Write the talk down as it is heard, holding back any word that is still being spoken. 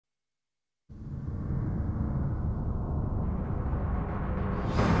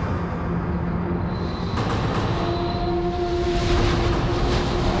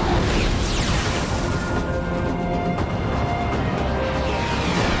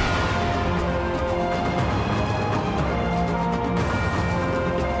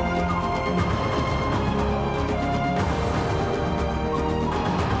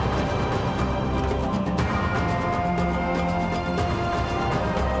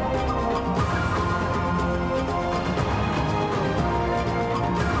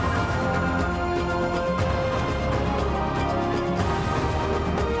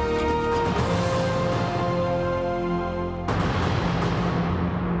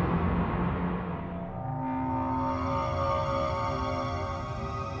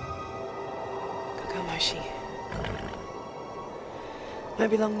is she?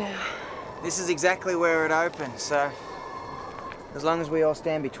 Won't be long now. This is exactly where it opens, so as long as we all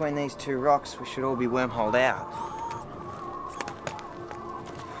stand between these two rocks, we should all be wormholed out.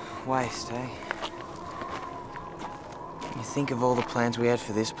 Waste, eh? You think of all the plans we had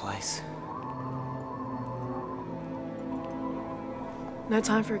for this place. No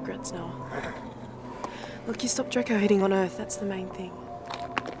time for regrets, Noah. Look, you stopped Draco hitting on Earth, that's the main thing.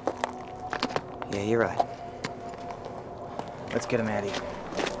 Yeah, you're right. Let's get him out of here.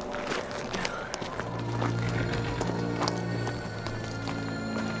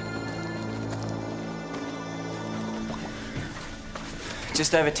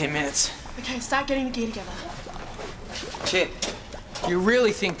 Just over 10 minutes. Okay, start getting the gear together. Chip. You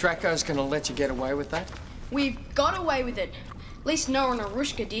really think Draco's gonna let you get away with that? We've got away with it. At least Noah and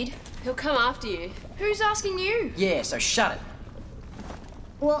ARUSHKA did. He'll come after you. Who's asking you? Yeah, so shut it.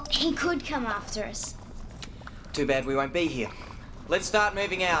 Well, he could come after us. Too bad we won't be here. Let's start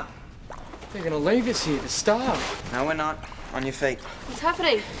moving out. They're gonna leave us here to starve. No, we're not. On your feet. What's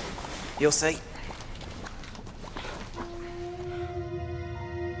happening? You'll see.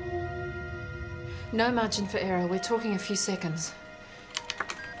 No margin for error. We're talking a few seconds.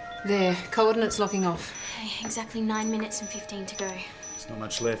 There, coordinates locking off. Okay, exactly 9 minutes and 15 to go. There's not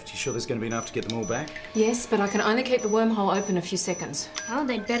much left. You sure there's going to be enough to get them all back? Yes, but I can only keep the wormhole open a few seconds. Well,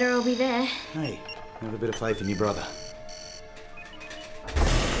 they'd better all be there. Hey, have a bit of faith in your brother.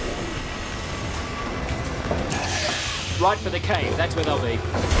 Right for the cave. That's where they'll be.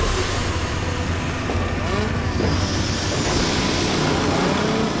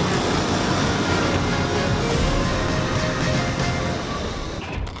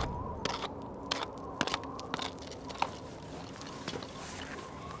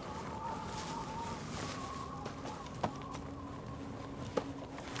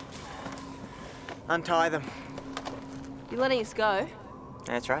 Untie them. You're letting us go?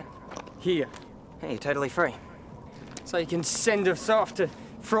 That's right. Here. Hey, you're totally free. So you can send us off to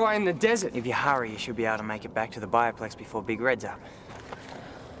fry in the desert. If you hurry, you should be able to make it back to the bioplex before Big Red's up.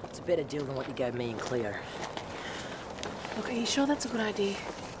 It's a better deal than what you gave me and Cleo. Look, are you sure that's a good idea?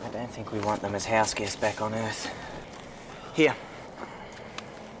 I don't think we want them as house guests back on Earth. Here.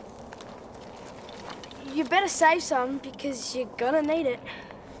 You better save some, because you're gonna need it.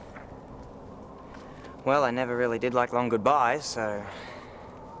 Well, I never really did like long goodbyes, so...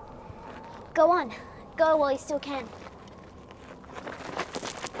 Go on. Go while you still can.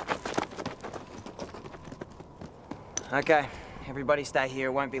 Okay, everybody stay here.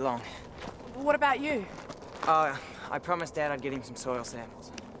 It won't be long. What about you? I promised Dad I'd get him some soil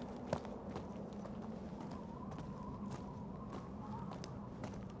samples.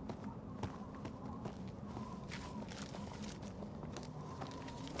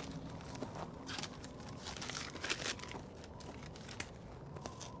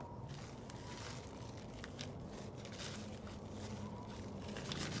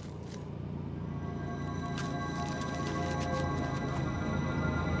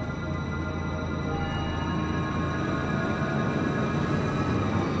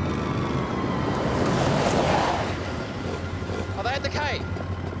 Are they at the cave?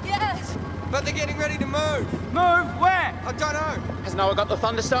 Yes! But they're getting ready to move! Move? Where? I don't know! Has Noah got the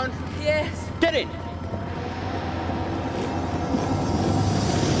Thunderstone? Yes! Get in!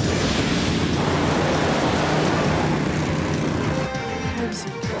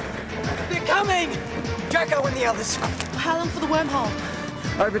 They're coming! Draco and the others. How long for the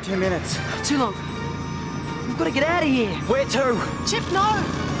wormhole? Over 2 minutes. Too long. We've got to get out of here. Where to? Chip, no!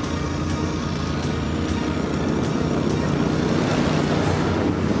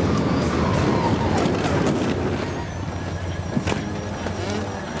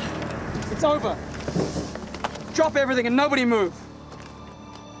 It's over. Drop everything and nobody move.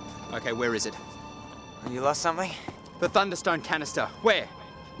 Okay, where is it? You lost something? The Thunderstone canister. Where?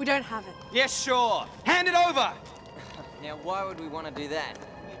 We don't have it. Yes, sure. Hand it over! Now, why would we want to do that?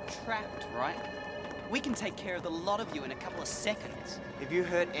 You're trapped, right? We can take care of the lot of you in a couple of seconds. If you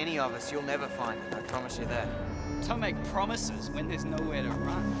hurt any of us, you'll never find it. I promise you that. Don't make promises when there's nowhere to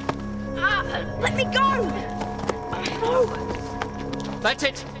run. Let me go! No! That's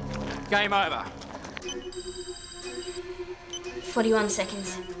it. Game over. 41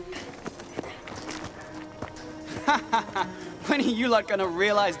 seconds. When are you lot gonna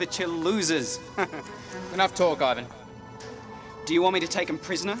realize that you're losers? Enough talk, Ivan. Do you want me to take them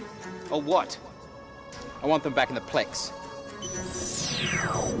prisoner? Or what? I want them back in the Plex.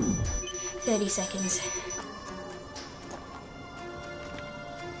 30 seconds.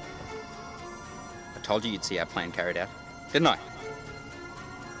 I told you you'd see our plan carried out, didn't I?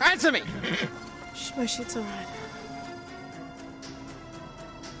 Answer me! Shh, Moshi, it's all right.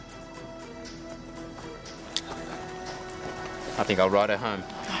 I think I'll ride her home.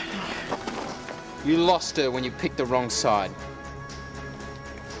 You lost her when you picked the wrong side.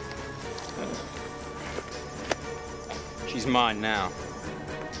 She's mine now.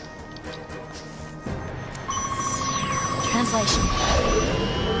 Translation.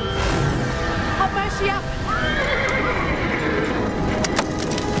 Hop Moshi up!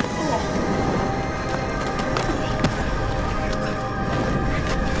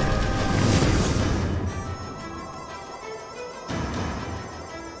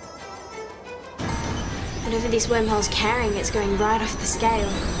 Whatever this wormhole's carrying, it's going right off the scale.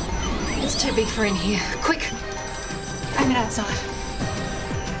 It's too big for in here. Quick! Aim it outside.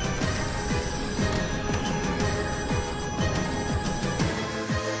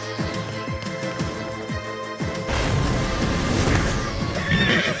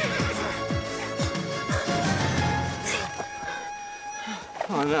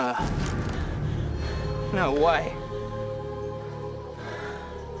 Oh no. No way.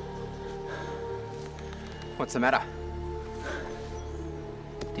 What's the matter?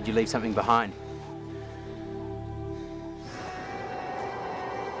 Did you leave something behind?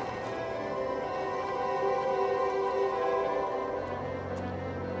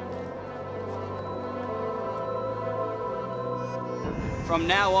 From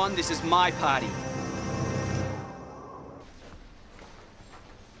now on, this is my party.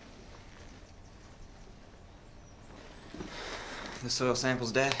 The soil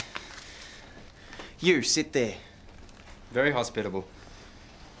samples, Dad. You, sit there. Very hospitable.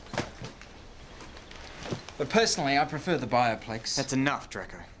 But personally, I prefer the bioplex. That's enough,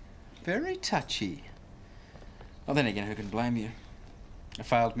 Draco. Very touchy. Well, then again, who can blame you? A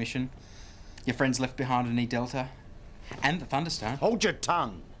failed mission, your friends left behind in E-Delta, and the Thunderstone. Hold your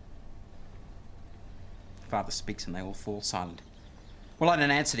tongue. Father speaks and they all fall silent. Well, I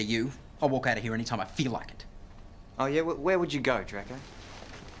don't answer to you. I'll walk out of here anytime I feel like it. Oh, yeah? Where would you go, Draco?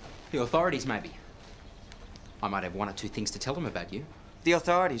 The authorities, maybe. I might have one or two things to tell them about you. The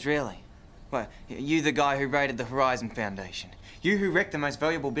authorities, really? Well, you the guy who raided the Horizon Foundation. You who wrecked the most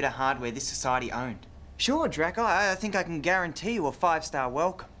valuable bit of hardware this society owned. Sure, Draco, I think I can guarantee you a 5-star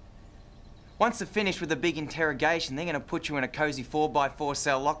welcome. Once they're finished with the big interrogation, they're gonna put you in a cozy 4x4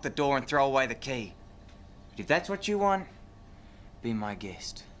 cell, lock the door and throw away the key. But if that's what you want, be my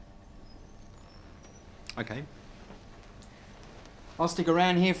guest. Okay. I'll stick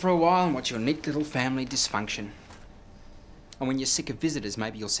around here for a while and watch your neat little family dysfunction. And when you're sick of visitors,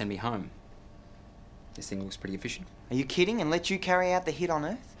 maybe you'll send me home. This thing looks pretty efficient. Are you kidding? And let you carry out the hit on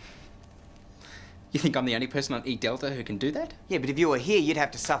Earth? You think I'm the only person on E-Delta who can do that? Yeah, but if you were here, you'd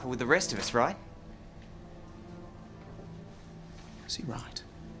have to suffer with the rest of us, right? Is he right?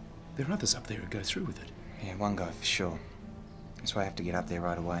 There are others up there who go through with it. Yeah, one guy for sure. That's why I have to get up there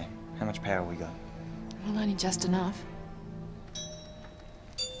right away. How much power we got? Well, only just enough.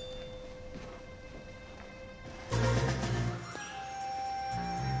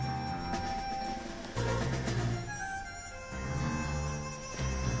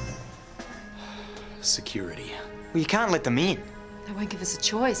 Security. Well, you can't let them in. They won't give us a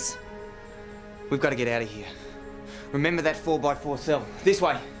choice. We've got to get out of here. Remember that 4x4 cell. This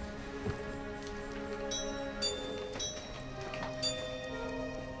way.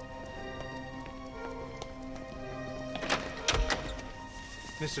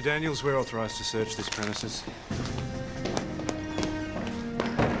 Mr. Daniels, we're authorized to search this premises.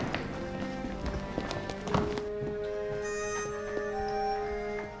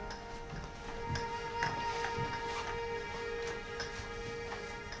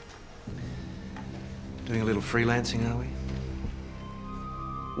 Doing a little freelancing, are we?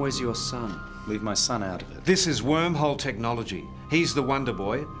 Where's your son? Leave my son out of it. This is wormhole technology. He's the Wonder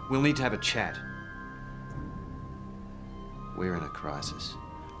Boy. We'll need to have a chat. We're in a crisis.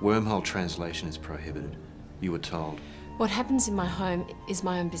 Wormhole translation is prohibited. You were told. What happens in my home is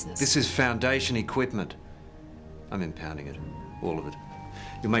my own business. This is Foundation equipment. I'm impounding it. All of it.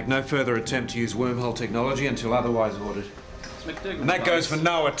 You'll make no further attempt to use wormhole technology until otherwise ordered. And that goes for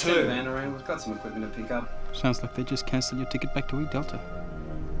Noah too. We've got some equipment to pick up. Sounds like they just cancelled your ticket back to E-Delta.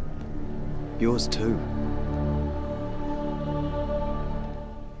 Yours too.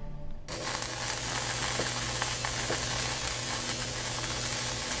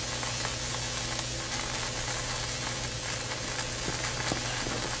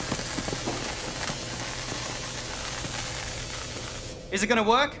 Is it gonna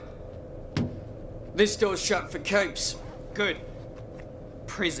work? This door's shut for keeps. Good.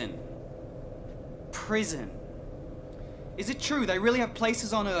 Prison. Prison. Is it true they really have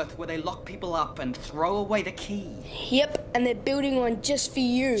places on Earth where they lock people up and throw away the key? Yep, and they're building one just for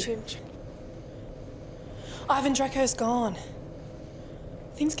you. Ivan Draco's gone.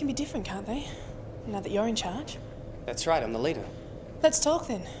 Things can be different, can't they? Now that you're in charge. That's right, I'm the leader. Let's talk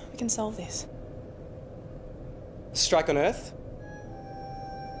then. We can solve this. Strike on Earth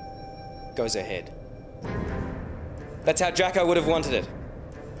goes ahead. That's how Draco would have wanted it.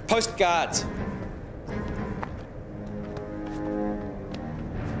 Post guards.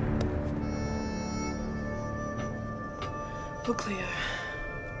 Look, Leo.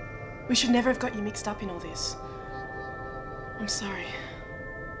 We should never have got you mixed up in all this. I'm sorry.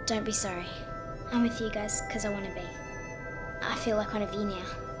 Don't be sorry. I'm with you guys because I want to be. I feel like one of you now.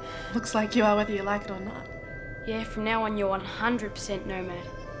 Looks like you are whether you like it or not. Yeah, from now on you're 100% nomad.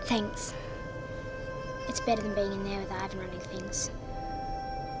 Thanks. It's better than being in there with Ivan running things.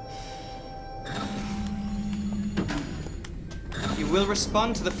 You will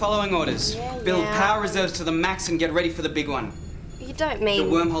respond to the following orders. Build power reserves to the max and get ready for the big one. You don't The mean...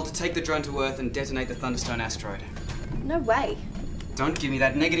 wormhole to take the drone to Earth and detonate the Thunderstone asteroid. No way. Don't give me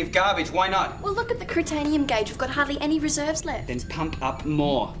that negative garbage, why not? Well, look at the crutanium gauge. We've got hardly any reserves left. Then pump up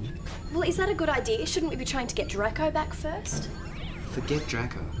more. Well, is that a good idea? Shouldn't we be trying to get Draco back first? Forget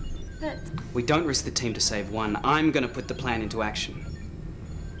Draco. But... We don't risk the team to save one. I'm gonna put the plan into action.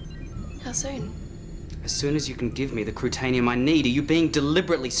 How soon? As soon as you can give me the crutanium I need. Are you being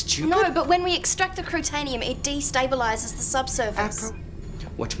deliberately stupid? No, but when we extract the crutanium, it destabilizes the subsurface.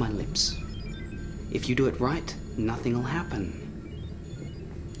 Watch my lips. If you do it right, nothing will happen.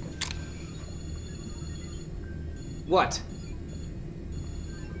 What?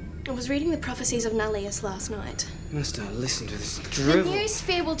 I was reading the prophecies of Nullius last night. Must I listen to this The drivel? new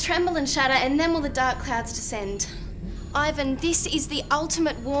sphere will tremble and shatter, and then will the dark clouds descend. Ivan, this is the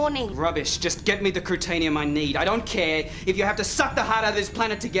ultimate warning. Rubbish. Just get me the crutanium I need. I don't care if you have to suck the heart out of this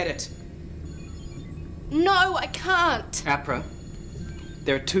planet to get it. No, I can't. Apra,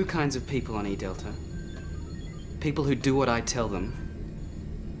 there are two kinds of people on E-Delta. People who do what I tell them,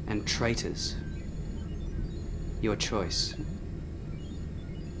 and traitors. Your choice.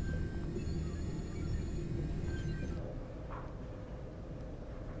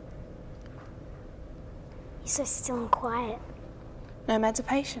 You're so still and quiet. Nomads are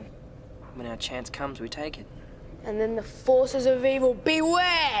patient. When our chance comes, we take it. And then the forces of evil,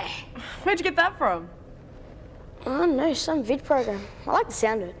 beware! Where'd you get that from? Oh no, some vid program. I like the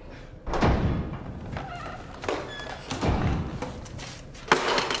sound of it.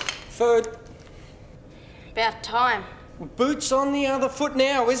 Food. About time. Boots on the other foot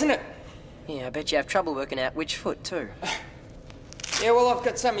now, isn't it? Yeah, I bet you have trouble working out which foot too. Yeah, well, I've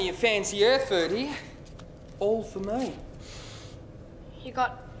got some of your fancy Earth food here. All for me. You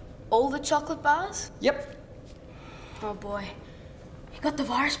got all the chocolate bars? Yep. Oh boy. You got the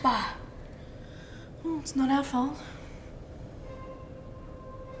virus bar. Oh, it's not our fault.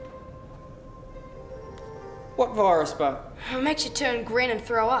 What virus bar? It makes you turn green and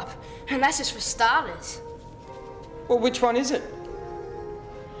throw up. And that's just for starters. Well, which one is it?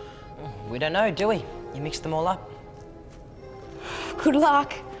 We don't know, do we? You mixed them all up. Good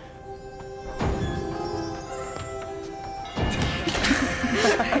luck.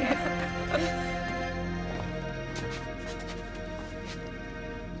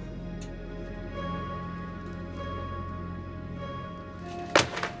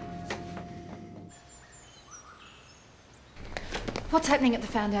 What's happening at the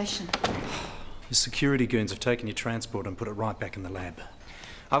Foundation? The security goons have taken your transport and put it right back in the lab.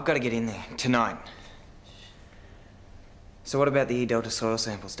 I've got to get in there tonight. So what about the E-Delta soil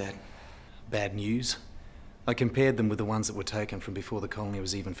samples, Dad? Bad news. I compared them with the ones that were taken from before the colony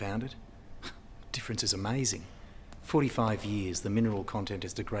was even founded. Difference is amazing. 45 years, the mineral content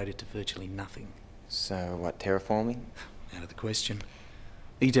is degraded to virtually nothing. So what, terraforming? Out of the question.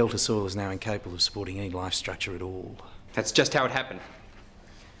 E-Delta soil is now incapable of supporting any life structure at all. That's just how it happened.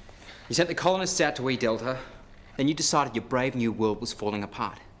 You sent the colonists out to E-Delta, then you decided your brave new world was falling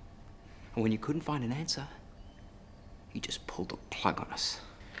apart. And when you couldn't find an answer, you just pulled the plug on us.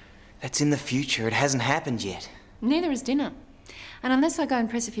 That's in the future. It hasn't happened yet. Neither is dinner. And unless I go and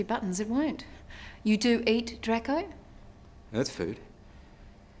press a few buttons, it won't. You do eat, Draco? That's food.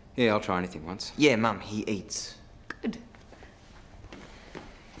 Yeah, I'll try anything once. Yeah, Mum, he eats. Good.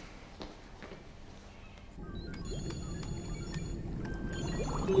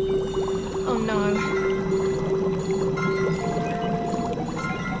 Oh no.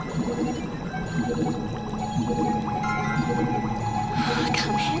 I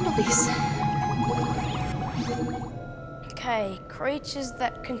can't handle this. Okay, creatures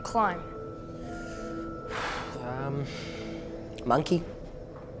that can climb. A monkey,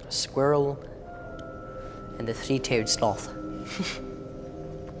 a squirrel, and a three-tailed sloth.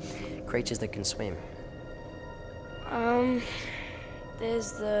 Creatures that can swim.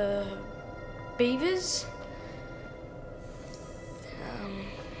 There's the beavers,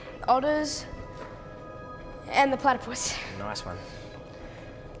 otters, and the platypus. Nice one. Do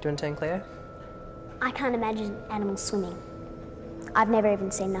you want to turn Cleo? I can't imagine animals swimming. I've never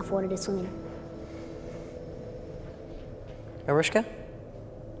even seen enough water to swim in. ARUSHKA?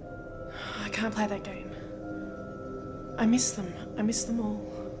 I can't play that game. I miss them. I miss them all.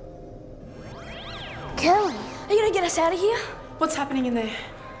 Curly, are you gonna get us out of here? What's happening in there?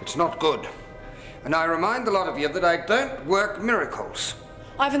 It's not good. And I remind the lot of you that I don't work miracles.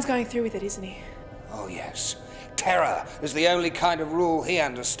 Ivan's going through with it, isn't he? Oh, yes. Terror is the only kind of rule he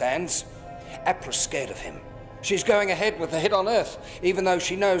understands. Apra's scared of him. She's going ahead with the hit on Earth, even though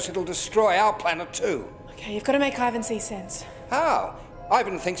she knows it'll destroy our planet too. Okay, you've got to make Ivan see sense. How?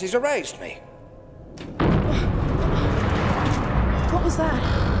 Ivan thinks he's erased me. What was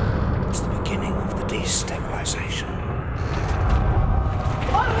that? It's the beginning of the destabilization.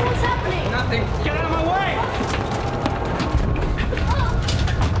 What's happening? Nothing. Get out of my way!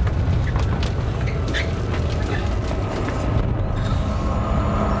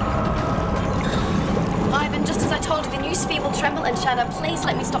 Ivan, just as I told you, the new sphere will tremble and shatter. Please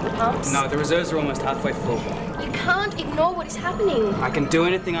let me stop the pumps. No, the reserves are almost halfway full. You can't ignore what is happening. I can do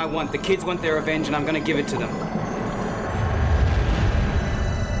anything I want. The kids want their revenge and I'm going to give it to them.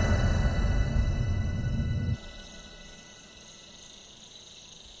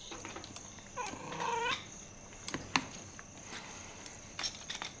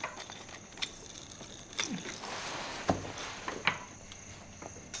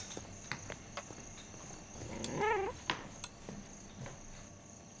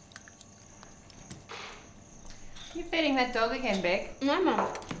 You feeding that dog again, Beck? No, Mum.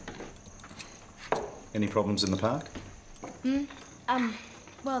 Any problems in the park?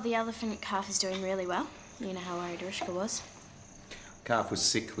 Well, the elephant calf is doing really well. You know how worried ARUSHKA was. Calf was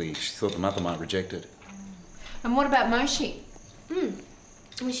sickly. She thought the mother might reject it. And what about Moshi?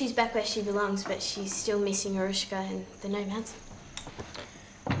 Well, she's back where she belongs, but she's still missing ARUSHKA and the nomads.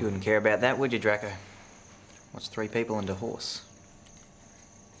 You wouldn't care about that, would you, Draco? What's 3 people and a horse?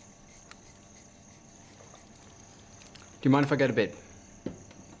 Do you mind if I go to bed?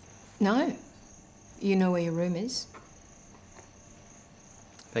 No. You know where your room is.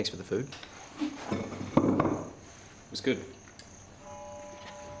 Thanks for the food. It was good.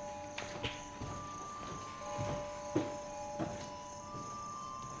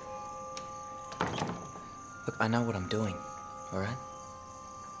 Look, I know what I'm doing, all right?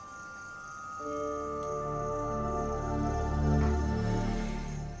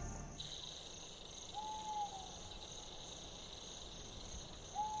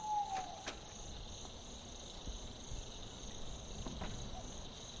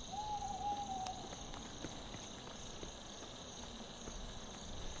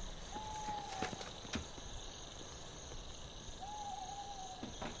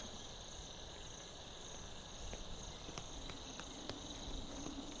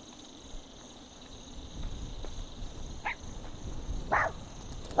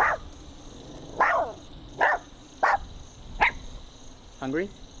 Hungry?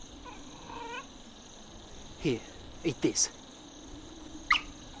 Here, eat this.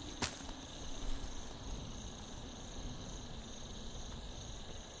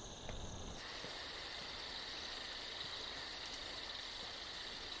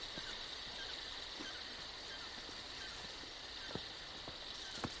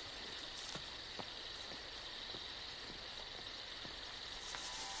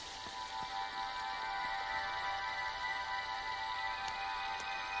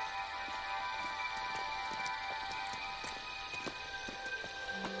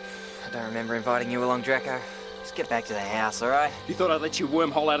 I don't remember inviting you along, Draco. Just get back to the house, all right? You thought I'd let you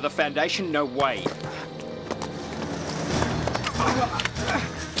wormhole out of the Foundation? No way.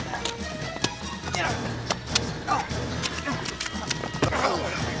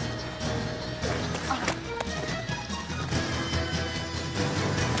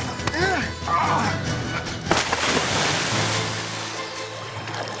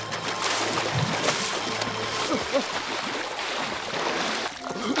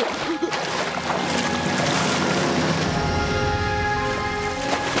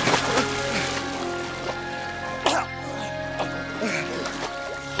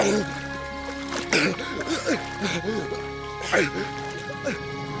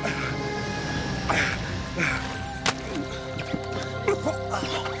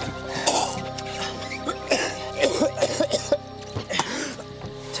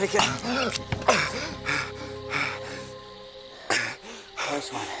 take it.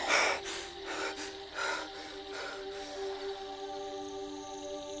 Close one.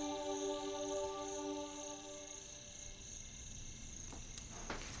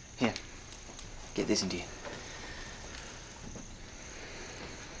 Here, get this into you.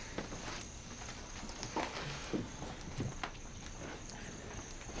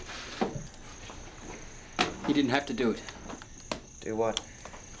 You didn't have to do it. Do what?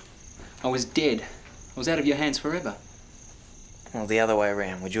 I was dead. I was out of your hands forever. Well, the other way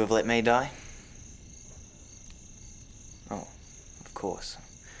around. Would you have let me die? Oh, of course.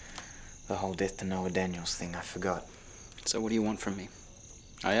 The whole death to Noah Daniels thing, I forgot. So what do you want from me?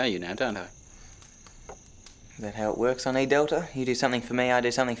 I owe you now, don't I? Is that how it works on E-Delta? You do something for me, I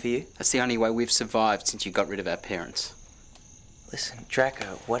do something for you? That's the only way we've survived since you got rid of our parents. Listen,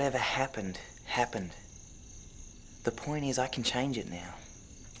 Draco, whatever happened, happened. The point is I can change it now.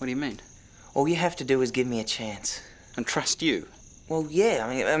 What do you mean? All you have to do is give me a chance. And trust you? Well, yeah,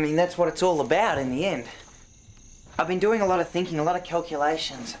 I mean that's what it's all about in the end. I've been doing a lot of thinking, a lot of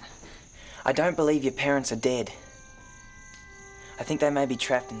calculations. I don't believe your parents are dead. I think they may be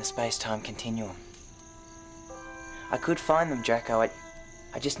trapped in the space-time continuum. I could find them, Draco.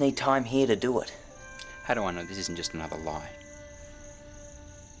 I just need time here to do it. How do I know this isn't just another lie?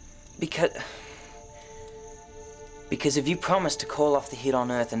 Because if you promise to call off the hit on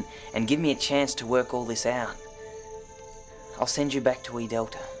Earth and give me a chance to work all this out, I'll send you back to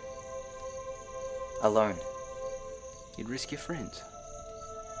E-Delta. Alone. You'd risk your friends.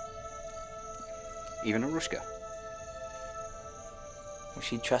 Even ARUSHKA. Well,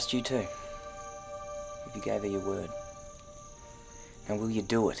 she'd trust you too. If you gave her your word. Now, will you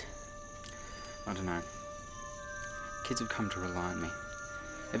do it? I don't know. Kids have come to rely on me.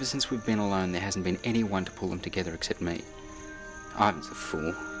 Ever since we've been alone, there hasn't been anyone to pull them together except me. Ivan's a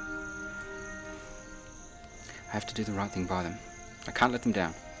fool. I have to do the right thing by them. I can't let them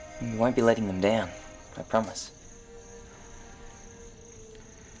down. You won't be letting them down. I promise.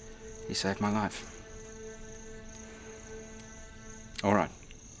 You saved my life. All right.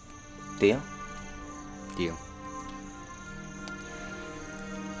 Deal? Deal.